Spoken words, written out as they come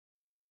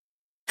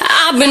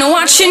I've been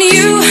watching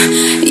you,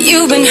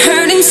 you've been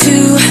hurting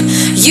too.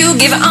 You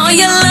give all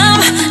your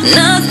love,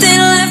 nothing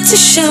left to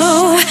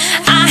show.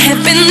 I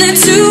have been there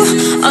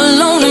too,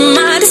 alone in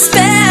my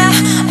despair,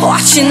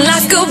 watching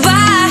life go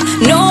by,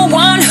 no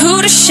one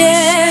who to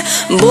share.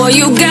 Boy,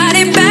 you got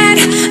it bad,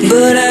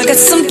 but I got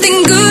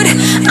something good.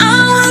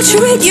 I want to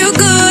treat you good.